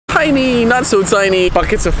tiny, not so tiny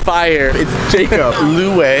buckets of fire. It's Jacob,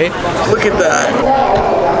 Luay. Look at that.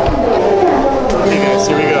 Okay guys,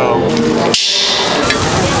 here we go.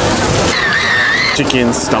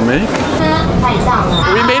 Chicken stomach.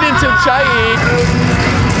 We made it to chai.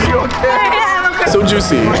 You okay? So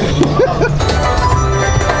juicy.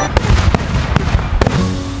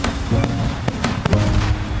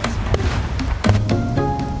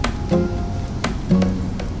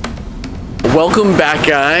 Welcome back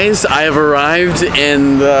guys. I have arrived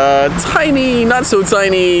in the tiny, not so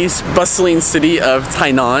tiny, bustling city of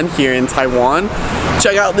Tainan here in Taiwan.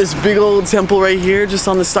 Check out this big old temple right here just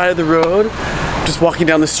on the side of the road. Just walking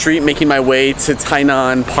down the street, making my way to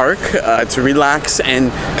Tainan Park to relax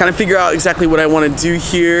and kind of figure out exactly what I want to do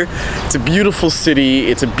here. It's a beautiful city,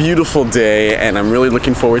 it's a beautiful day, and I'm really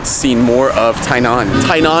looking forward to seeing more of Tainan.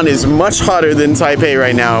 Tainan is much hotter than Taipei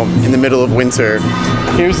right now in the middle of winter.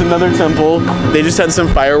 Here's another temple. They just had some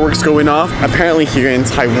fireworks going off. Apparently here in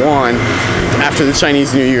Taiwan, after the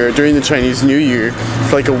Chinese New Year, during the Chinese New Year,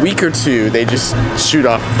 for like a week or two, they just shoot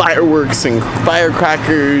off fireworks and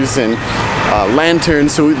firecrackers and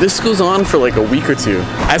lanterns. So this goes on for like a week or two.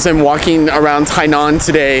 As I'm walking around Tainan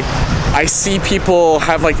today, I see people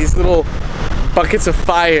have like these little buckets of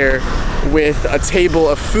fire with a table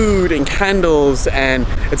of food and candles, and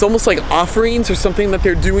it's almost like offerings or something that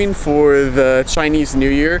they're doing for the Chinese New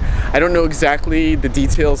Year. I don't know exactly the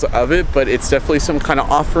details of it, but it's definitely some kind of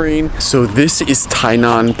offering. So this is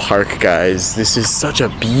Tainan Park, guys. This is such a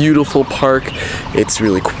beautiful park. It's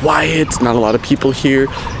really quiet, not a lot of people here.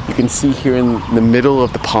 You can see here in the middle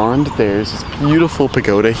of the pond, there's this beautiful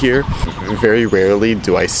pagoda here. Very rarely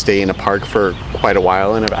do I stay in a park for quite a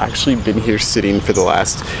while, and I've actually been here sitting for the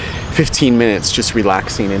last 15 minutes just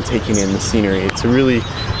relaxing and taking in the scenery. It's a really,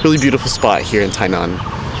 really beautiful spot here in Tainan.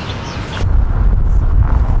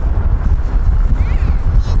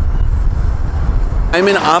 I'm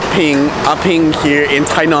in Aping here in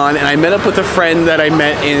Tainan, and I met up with a friend that I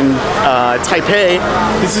met in Taipei.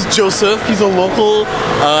 This is Joseph, he's a local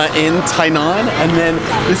in Tainan, and then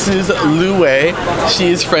this is Luay. She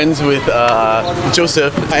is friends with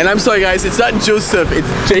Joseph. And I'm sorry guys, it's not Joseph,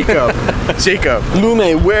 it's Jacob. Jacob.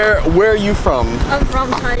 Lume, where are you from? I'm from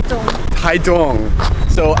Taitung. Taitung.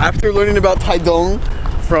 So after learning about Taitung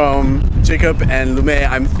from Jacob and Lume,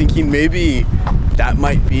 I'm thinking maybe that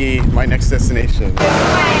might be my next destination.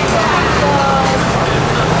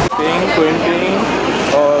 Green bean,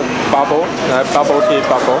 or bubble tea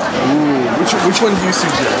bubble. Ooh, which one do you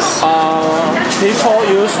suggest? People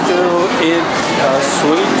used to eat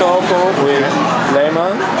sweet tofu with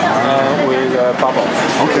lemon and with bubble.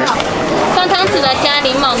 Okay. 酸汤匙的加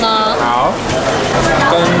柠檬呢？好，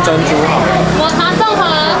跟珍珠好。抹茶综合。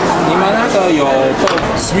你们那个有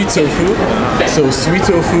sweet tofu. So sweet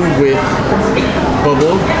tofu with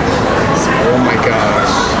bubble. Oh my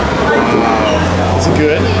gosh. Wow. Is it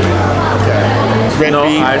good? Okay. Red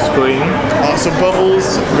bean. ice cream. So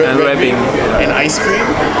bubbles, red bean, and ice cream.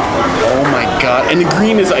 Oh my god. And the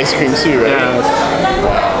green is ice cream too, right? Yes.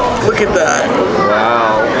 Wow. Look at that.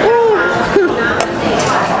 Wow.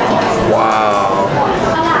 Wow.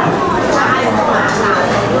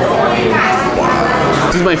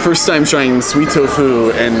 This is my first time trying sweet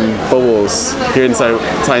tofu and bubbles here in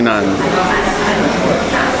Tainan.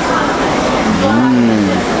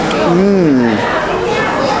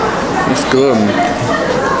 It's good.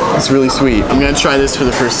 It's really sweet. I'm gonna try this for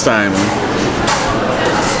the first time.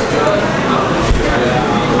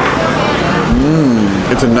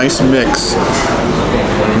 It's a nice mix.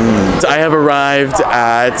 I have arrived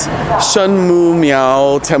at Shenmu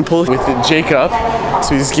Miao Temple with Jacob.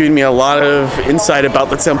 So he's giving me a lot of insight about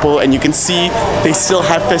the temple, and you can see they still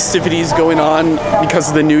have festivities going on because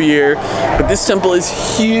of the new year. But this temple is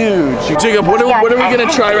huge. Jacob, what are we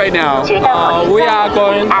gonna try right now? We are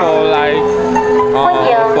going for like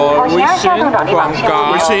for wishing from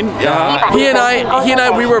God. Wishing? Yeah. He and I,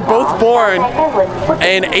 we were both born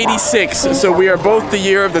in '86, so we are both the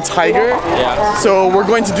year of the tiger. Yeah. So we're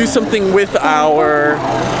going to do something with our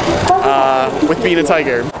with being a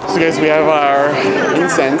tiger. So guys, we have our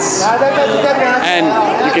incense, and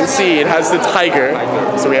you can see it has the tiger.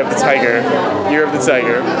 So we have the tiger, year of the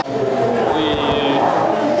tiger.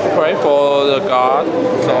 We pray for the God,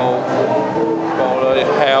 so for the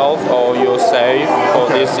health or your safe for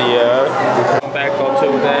this year. Come back go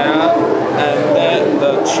to there, and then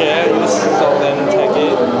the chair you so then take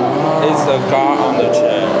it. It's the God on the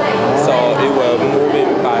chair, so it will move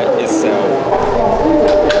it by itself.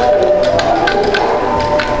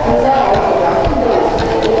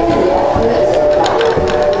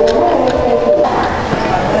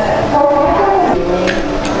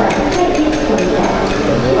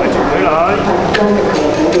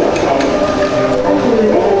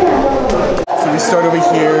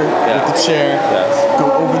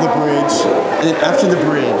 after the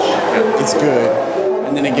bridge. It's good.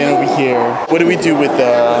 And then again over here. What do we do with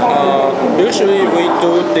the... Usually we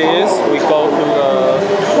do this. We go to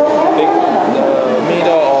the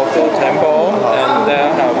middle of the temple and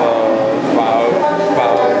then have a bow.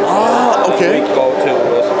 Ah, okay. And we go to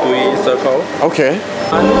the 3 circle. Okay.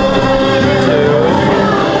 1, 2,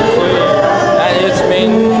 3. And it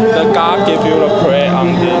means the God give you the prayer on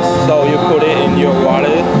this. So you put it in your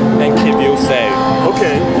wallet and keep you safe.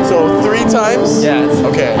 Okay. So 3 times? Yes.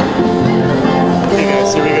 Okay. Okay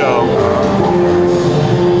guys, here we go.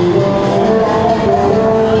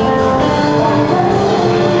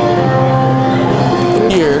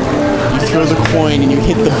 Here, you throw the coin and you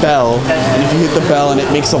hit the bell, and if you hit the bell and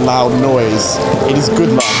it makes a loud noise, it is good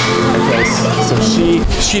luck. Okay, so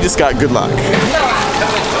she just got good luck.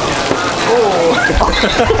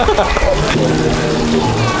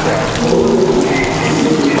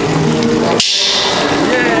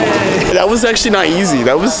 That was actually not easy.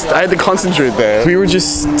 I had to concentrate there. We were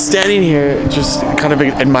just standing here, just kind of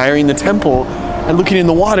admiring the temple and looking in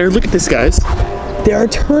the water. Look at this, guys. There are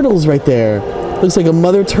turtles right there. Looks like a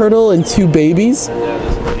mother turtle and 2 babies.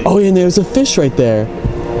 Oh, and there's a fish right there.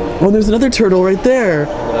 Oh, and there's another turtle right there.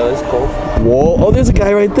 That's cool. Whoa, oh, there's a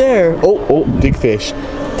guy right there. Oh, big fish.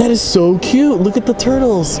 That is so cute. Look at the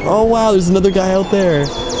turtles. Oh, wow, there's another guy out there.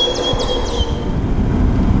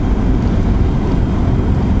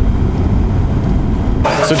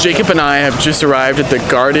 So Jacob and I have just arrived at the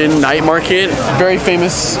Garden Night Market. Very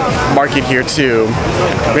famous market here too.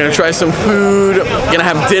 We're gonna try some food. We're gonna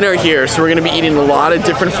have dinner here, so we're gonna be eating a lot of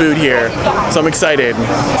different food here. So I'm excited. It's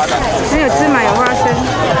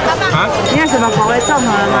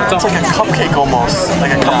like a cupcake almost,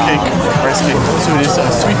 like a cupcake rice cake. So it is a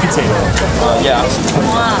sweet potato. Yeah.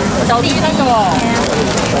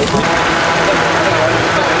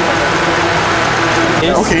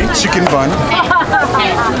 Okay, chicken bun.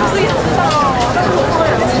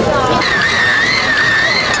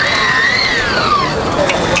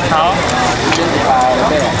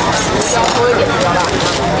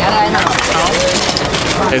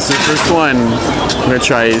 Okay, so the first one I'm gonna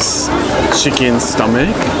try is chicken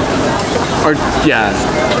stomach. Or, yeah,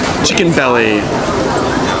 chicken belly.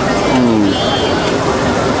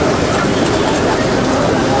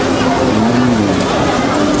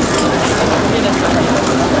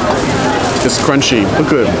 It's crunchy, but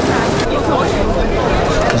good.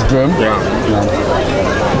 It's good? Yeah.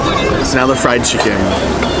 So now the fried chicken.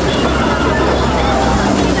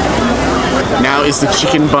 Now is the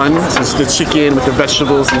chicken bun. So it's the chicken with the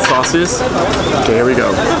vegetables and sauces. Okay, here we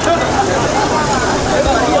go.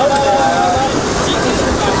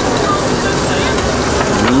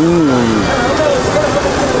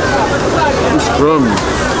 It's good.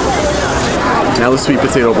 Now the sweet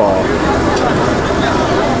potato ball.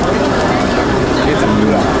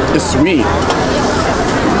 It's sweet.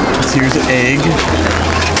 So here's an egg,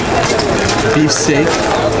 beef steak,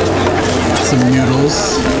 some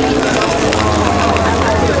noodles.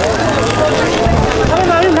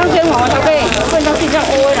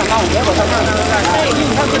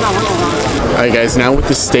 Alright guys, now with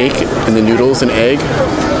the steak and the noodles and egg.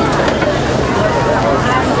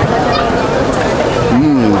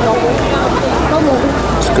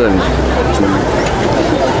 It's good.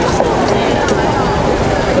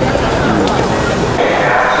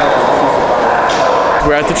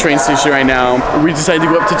 We're at the train station right now. We decided to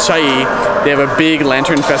go up to Chiayi. They have a big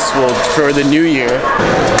lantern festival for the new year.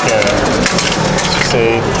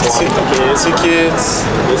 Say tickets,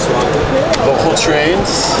 local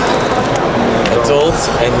trains, adults,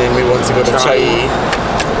 and then we want to go to Chiayi.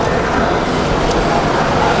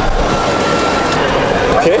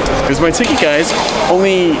 Okay, here's my ticket, guys.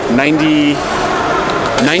 Only $90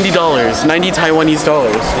 Taiwanese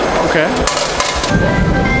dollars. Okay.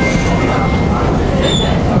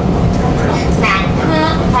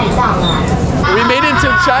 We made it to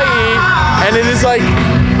Chiayi, and it is like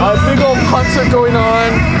a big old concert going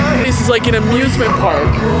on. This is like an amusement park.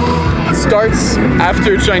 It starts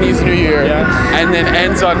after Chinese New Year and then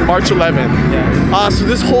ends on March 11th. So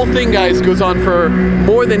this whole thing, guys, goes on for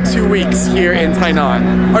more than 2 weeks here in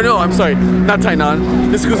Tainan. Or no, I'm sorry, not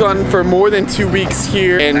Tainan. This goes on for more than 2 weeks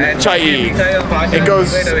here in Chiayi. It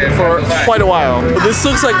goes for quite a while. This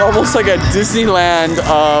looks like almost like a Disneyland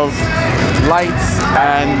of lights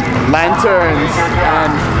and lanterns,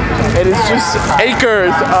 and it is just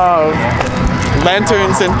acres of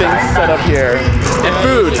lanterns and things set up here. And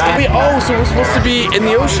food. So we're supposed to be in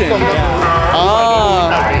the ocean.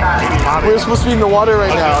 We're supposed to be in the water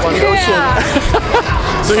right now, in the ocean.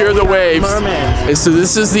 So here are the waves. So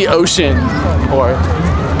this is the ocean, or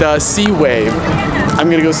the sea wave. I'm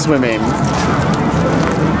gonna go swimming.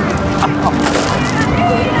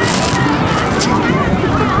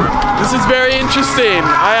 This is very interesting.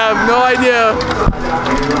 I have no idea.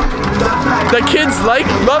 The kids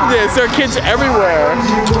love this. There are kids everywhere.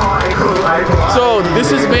 So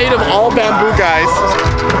this is made of all bamboo, guys.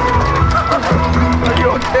 Are you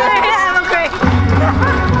okay? I'm okay.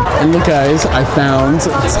 And look, guys, I found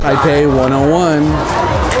Taipei 101.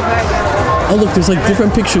 Oh look, there's like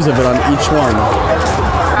different pictures of it on each one.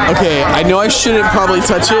 Okay, I know I shouldn't probably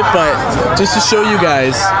touch it, but just to show you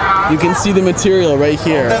guys, you can see the material right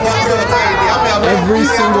here. Every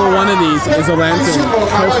single one of these is a lantern,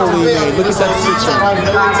 carefully made. Look at that stitching.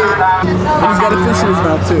 And he's got a fish in his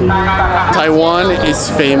mouth too. Taiwan is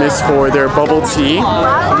famous for their bubble tea.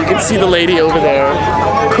 You can see the lady over there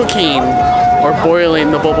cooking or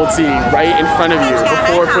boiling the bubble tea right in front of you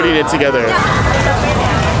before putting it together.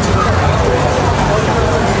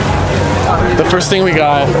 The first thing we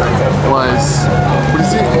got was, what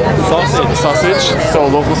is it? Sausage. Sausage? So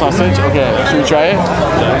local sausage? Okay, should we try it?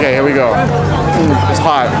 Okay, here we go. It's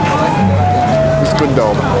hot. It's good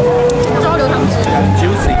though.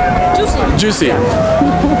 Juicy. Juicy.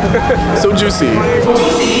 So juicy.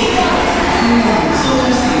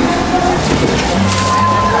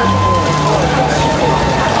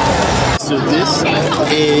 So this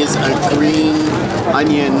is a green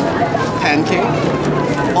onion pancake.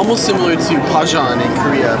 Almost similar to Pajan in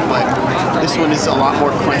Korea, but this one is a lot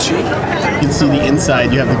more crunchy. You can see the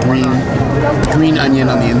inside, you have the green onion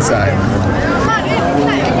on the inside.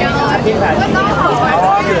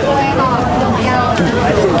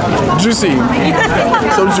 Juicy.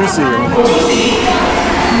 So juicy.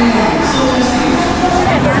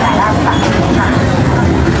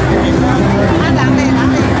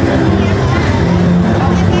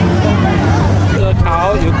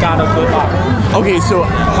 You got a good luck. Okay, so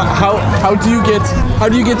how do you get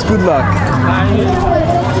good luck?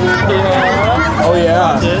 Oh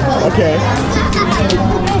yeah. Okay.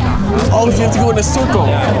 Oh, so you have to go in a circle.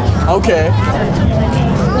 Okay.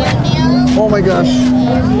 Oh my gosh.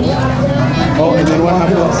 Oh, and then what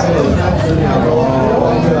happens?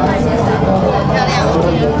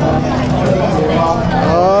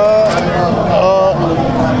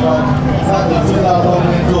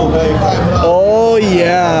 Oh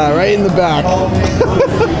yeah, right in the back.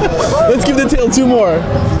 Let's give the tail two more.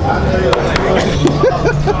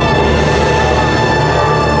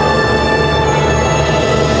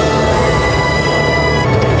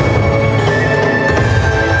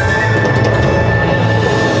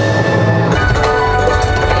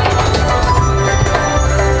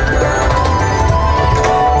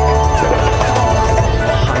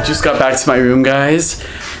 I just got back to my room, guys.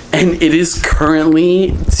 And it is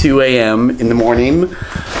currently 2 a.m. in the morning.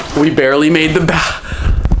 We barely made the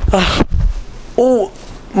oh,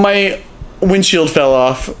 my windshield fell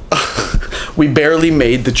off. We barely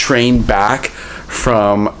made the train back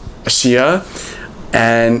from RUSSSIA,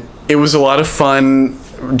 and it was a lot of fun.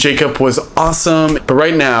 Jacob was awesome. But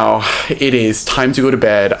right now, it is time to go to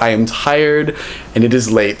bed. I am tired, and it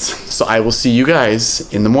is late. So I will see you guys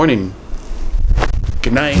in the morning.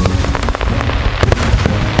 Good night.